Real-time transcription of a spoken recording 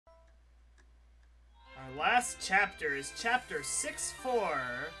last chapter is chapter 6-4.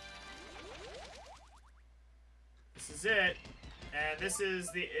 This is it. And this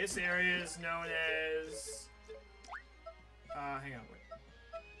area is known as... hang on, wait.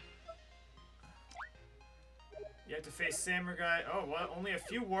 You have to face samurai... Oh, well, only a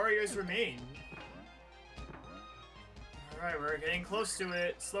few warriors remain. Alright, we're getting close to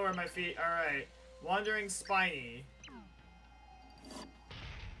it. Slower my feet. Alright. Wandering Spiny.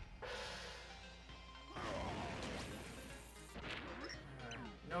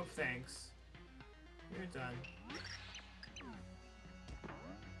 Nope, thanks. You're done.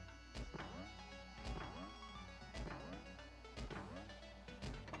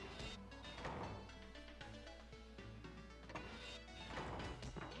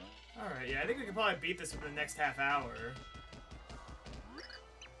 Alright, yeah, I think we can probably beat this within the next half hour.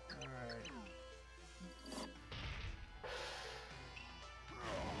 Alright.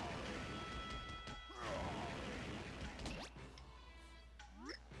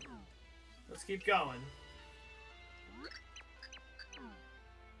 Let's keep going.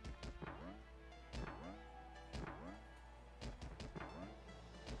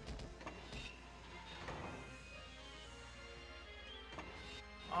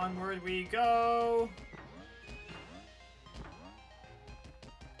 Onward we go!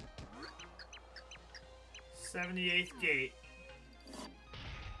 '78th gate.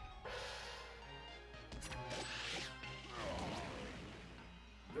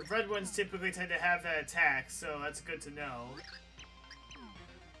 The red ones typically tend to have that attack, so that's good to know.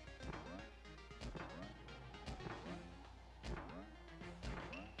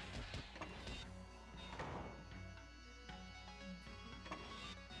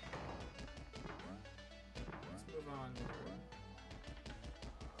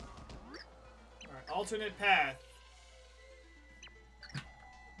 Alternate path.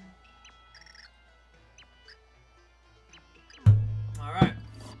 Alright.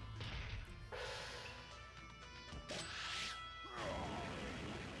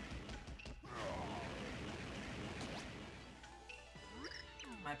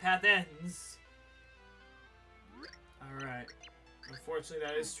 My path ends. Alright. Unfortunately,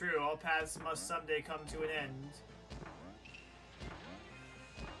 that is true. All paths must someday come to an end.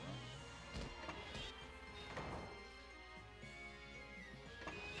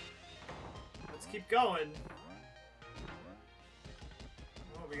 Keep going.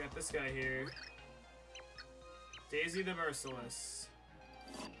 Oh, we got this guy here. Daisy the Merciless.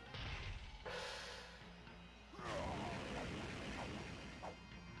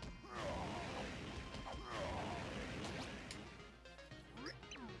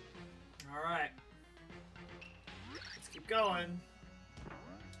 Alright. Let's keep going.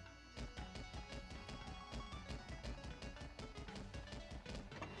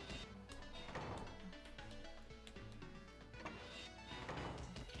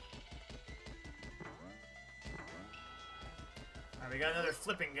 We got another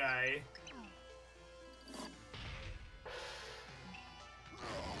flipping guy.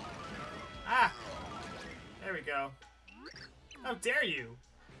 Ah! There we go. How dare you!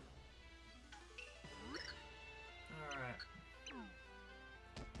 Alright.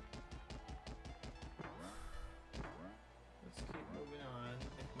 Let's keep moving on.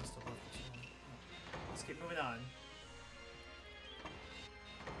 I must have left this one. Let's keep moving on.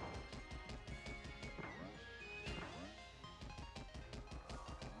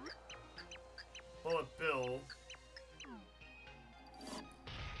 Bullet Bill.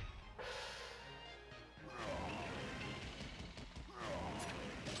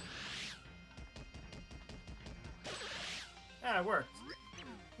 Ah, it worked.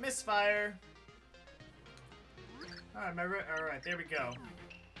 Misfire. Alright, alright, there we go.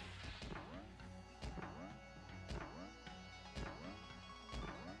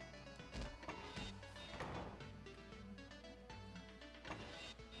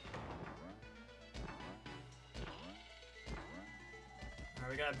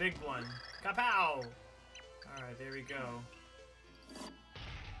 We got a big one. Kapow! Alright, there we go.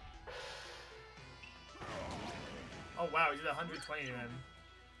 Oh wow, we did 120 to him.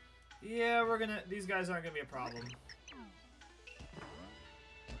 Yeah, these guys aren't gonna be a problem.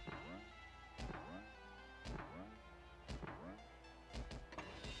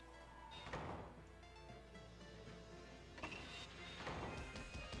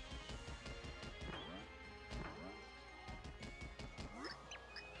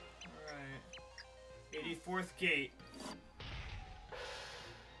 Alright. 84th gate.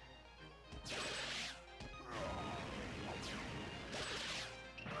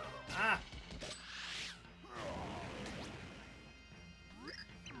 Ah!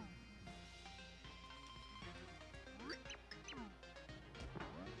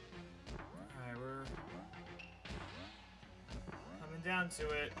 down to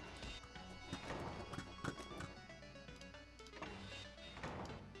it.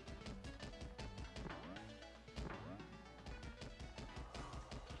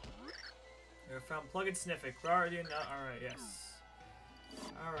 We found plug and sniff it. Already enough. Alright, yes.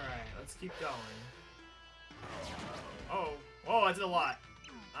 Alright, let's keep going. Oh, whoa, I did a lot.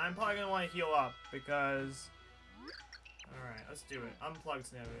 I'm probably gonna want to heal up because. Alright, let's do it. Unplug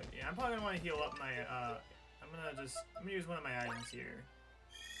sniff it. Yeah, I'm probably gonna want to heal up my. I'm gonna use one of my items here.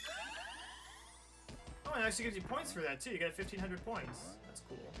 Oh, it actually gives you points for that too. You get 1,500 points. That's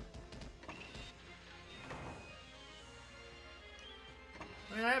cool.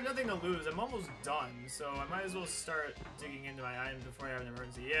 I mean, I have nothing to lose. I'm almost done, so I might as well start digging into my items before I have an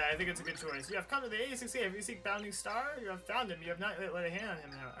emergency. Yeah, I think it's a good choice. You have come to the 86 gate. If you seek Bounding Star, you have found him. You have not laid a hand on him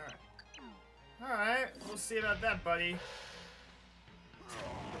now. Alright. Alright, we'll see about that, buddy.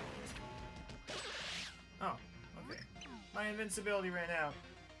 Oh, okay. My invincibility ran out.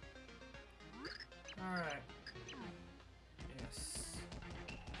 Alright. Yes.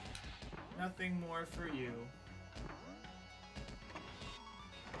 Nothing more for you.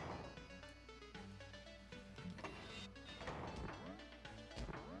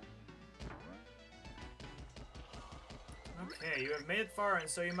 Okay, you have made it far, and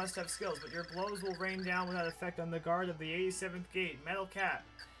so you must have skills, but your blows will rain down without effect on the guard of the 87th gate. Metal Cap.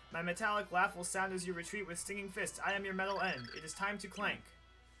 My metallic laugh will sound as you retreat with stinging fists. I am your metal end. It is time to clank.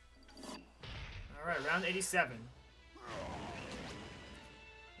 Alright, round 87.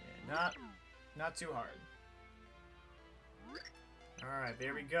 Yeah, not too hard. Alright,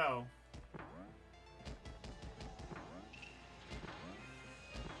 there we go.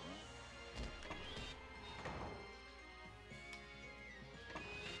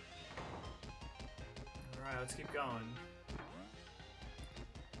 Alright, let's keep going.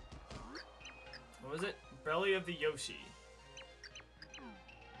 What was it? Belly of the Yoshi.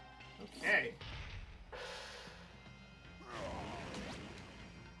 Okay.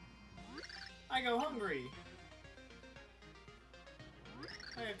 I go hungry.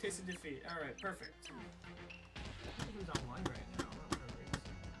 I have tasted defeat. Alright, perfect. I think who's online right now? I don't know.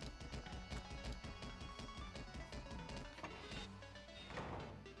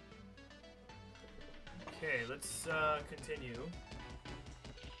 Okay, let's continue.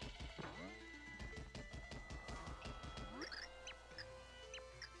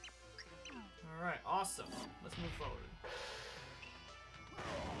 Alright, awesome. Let's move forward.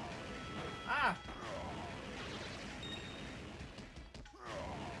 Ah!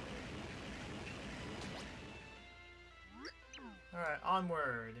 Alright,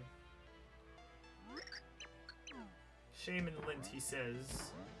 onward. Shame and lint, he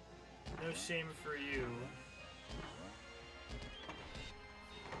says. No shame for you.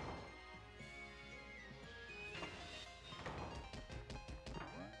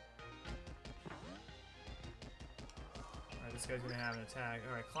 Alright, this guy's gonna have an attack.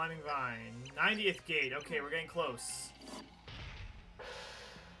 Alright, climbing vine. 90th gate. Okay, we're getting close.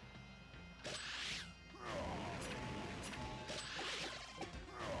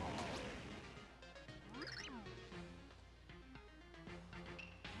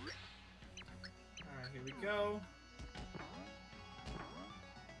 Here we go.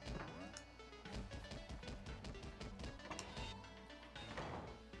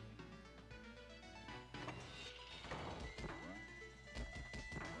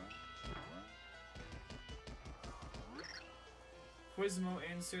 Quizmo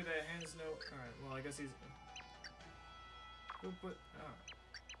answer that hands no. Alright, well, I guess he's. What? Oh.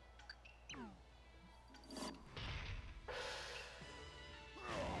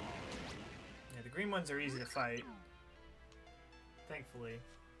 Yeah, the green ones are easy to fight. Thankfully.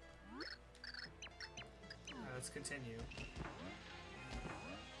 Alright, let's continue.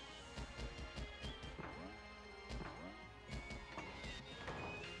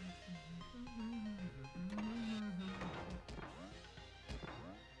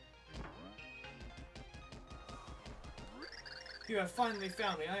 You have finally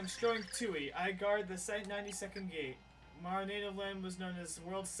found me. I am Strong Tui. I guard the Site 92nd Gate. Our native land was known as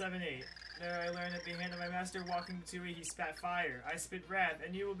World 7-8. There I learned at the hand of my master walking Tui, he spat fire. I spit wrath,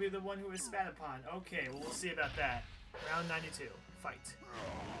 and you will be the one who is spat upon. Okay, well, we'll see about that. Round 92. Fight.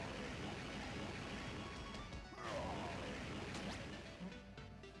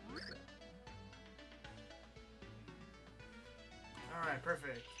 Alright,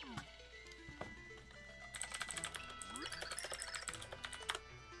 perfect.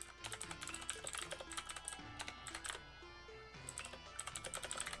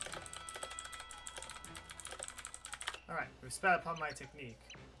 Alright, we've spat upon my technique.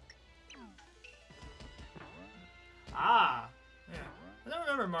 Ah! Yeah. I don't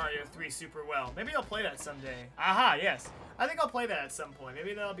remember Mario 3 super well. Maybe I'll play that someday. Aha, yes. I think I'll play that at some point.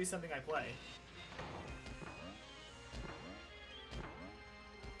 Maybe that'll be something I play.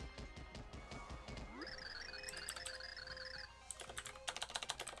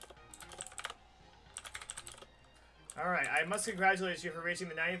 Alright, I must congratulate you for reaching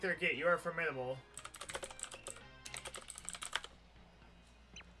the 93rd gate. You are formidable.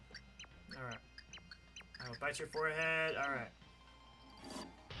 Alright. I will bite your forehead. Alright.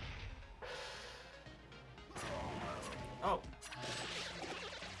 Oh.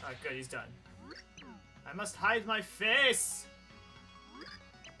 Alright, good. He's done. I must hide my face!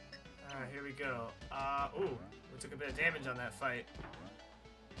 Alright, here we go. Ooh. We took a bit of damage on that fight.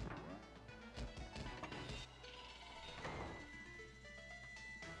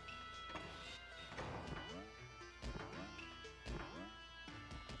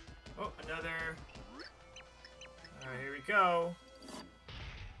 Oh, another. Alright, here we go.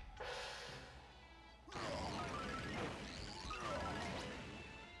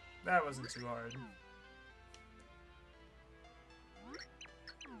 That wasn't too hard.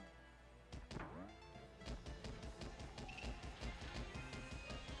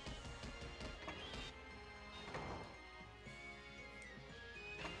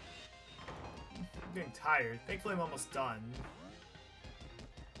 I'm getting tired. Thankfully, I'm almost done.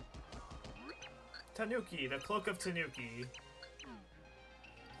 Tanuki, the Cloak of Tanuki.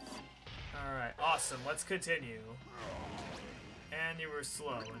 Alright, awesome. Let's continue. And you were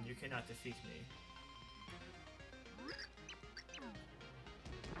slow, and you cannot defeat me.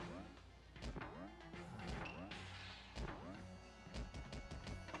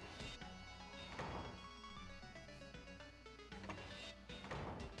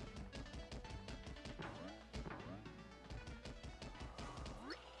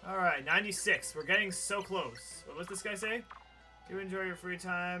 Alright, 96. We're getting so close. What was this guy say? You enjoy your free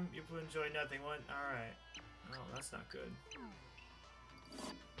time, you enjoy nothing. What? Alright. Oh, that's not good.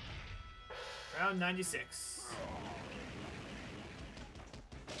 Round 96.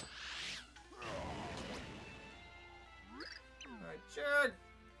 Alright, jerk!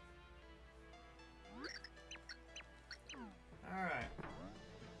 Alright.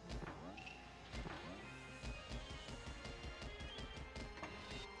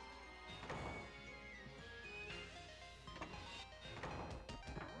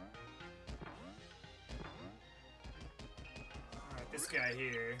 Alright, this guy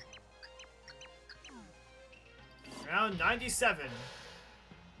here. Round 97.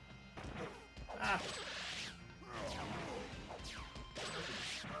 Ah.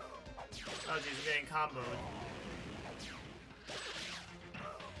 Oh jeez, I'm getting comboed.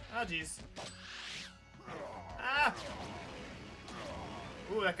 Oh jeez. Ah!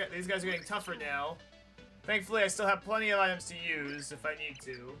 Ooh, these guys are getting tougher now. Thankfully, I still have plenty of items to use if I need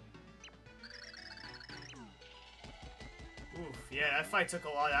to. Oof, yeah, that fight took a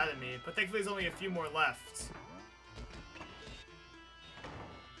lot out of me, but thankfully there's only a few more left.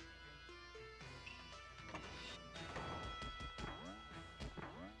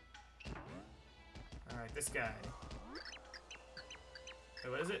 Alright, this guy. Wait,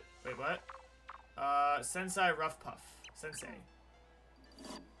 what is it? Wait, what? Sensei Rough Puff. Sensei.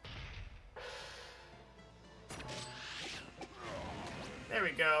 There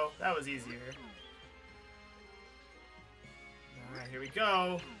we go. That was easier. Alright, here we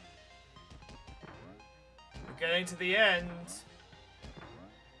go. We're getting to the end.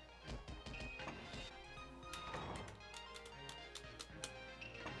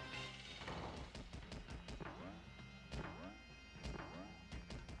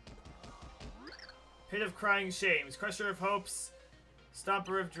 Pit of Crying Shames, Crusher of Hopes,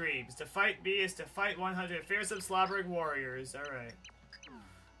 Stomper of Dreams. To fight B is to fight 100 fearsome slobbering warriors. Alright.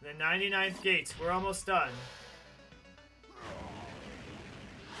 The 99th gate. We're almost done.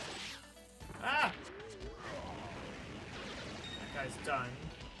 Ah! That guy's done.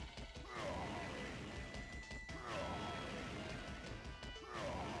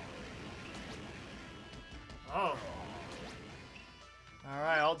 Oh.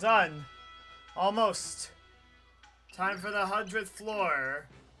 Alright, all done. Almost. Time for the 100th floor.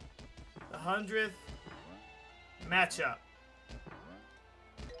 The 100th matchup.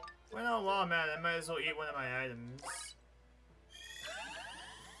 Well, while I'm at it, I might as well eat one of my items.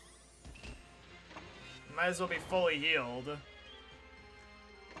 Might as well be fully healed.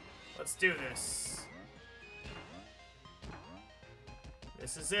 Let's do this.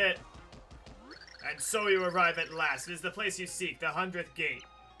 This is it. And so you arrive at last. It is the place you seek, the 100th gate.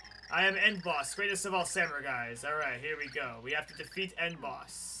 I am End Boss, greatest of all samurais. Alright, here we go. We have to defeat End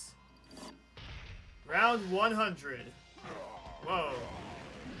Boss. Round 100. Whoa.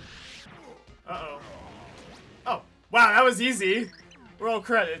 Uh-oh. Oh, wow, that was easy. Roll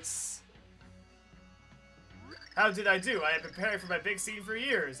credits. How did I do? I had prepared for my big scene for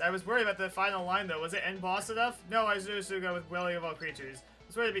years. I was worried about the final line, though. Was it end boss enough? No, I should go with Willing of All Creatures. I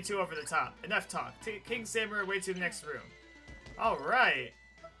was worried to be too over the top. Enough talk. Take King Samurai away to the next room. Alright.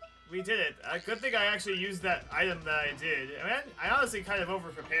 We did it. Good thing I actually used that item that I did. I mean, I honestly kind of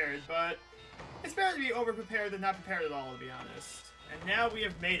over-prepared, but it's better to be over-prepared than not prepared at all, to be honest. And now we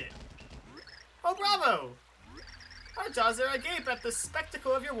have made it. Oh, bravo! Our jaws are agape at the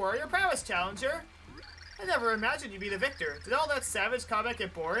spectacle of your warrior prowess, challenger. I never imagined you'd be the victor. Did all that savage combat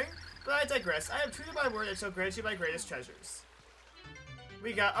get boring? But I digress. I have true to my word and shall grant you my greatest treasures.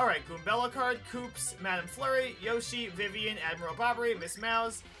 We got, alright, Goombella card, Koops, Madame Flurry, Yoshi, Vivian, Admiral Bobbery, Miss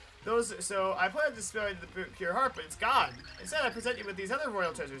Mouse. So I put a display into the pure heart, but it's gone. Instead, I present you with these other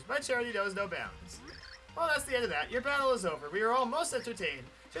royal treasures. My charity knows no bounds. Well, that's the end of that. Your battle is over. We are all most entertained.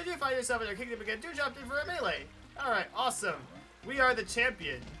 Should you find yourself in our kingdom again, do jump in for a melee. Alright, awesome. We are the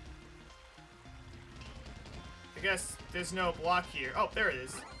champion. I guess there's no block here. Oh, there it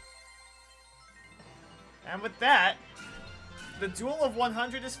is. And with that, the Duel of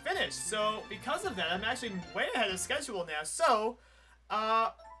 100 is finished. So, because of that, I'm actually way ahead of schedule now. So,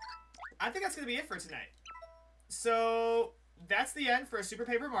 I think that's going to be it for tonight. So, that's the end for Super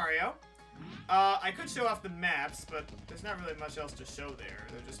Paper Mario. I could show off the maps, but there's not really much else to show there.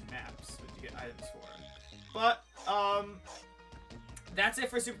 They're just maps that you get items for. But, that's it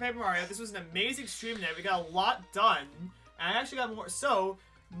for Super Paper Mario. This was an amazing stream tonight. We got a lot done. And I actually got more. So,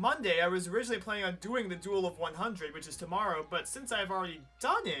 Monday, I was originally planning on doing the Duel of 100, which is tomorrow. But since I've already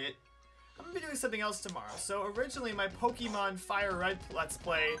done it, I'm going to be doing something else tomorrow. So, originally, my Pokemon Fire Red Let's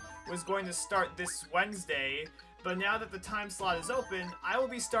Play was going to start this Wednesday. But now that the time slot is open, I will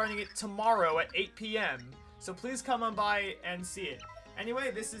be starting it tomorrow at 8 p.m. So, please come on by and see it.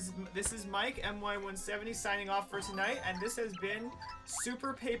 Anyway, this is Mike, MY170, signing off for tonight, and this has been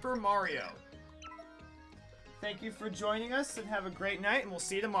Super Paper Mario. Thank you for joining us, and have a great night, and we'll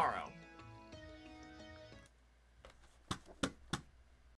see you tomorrow.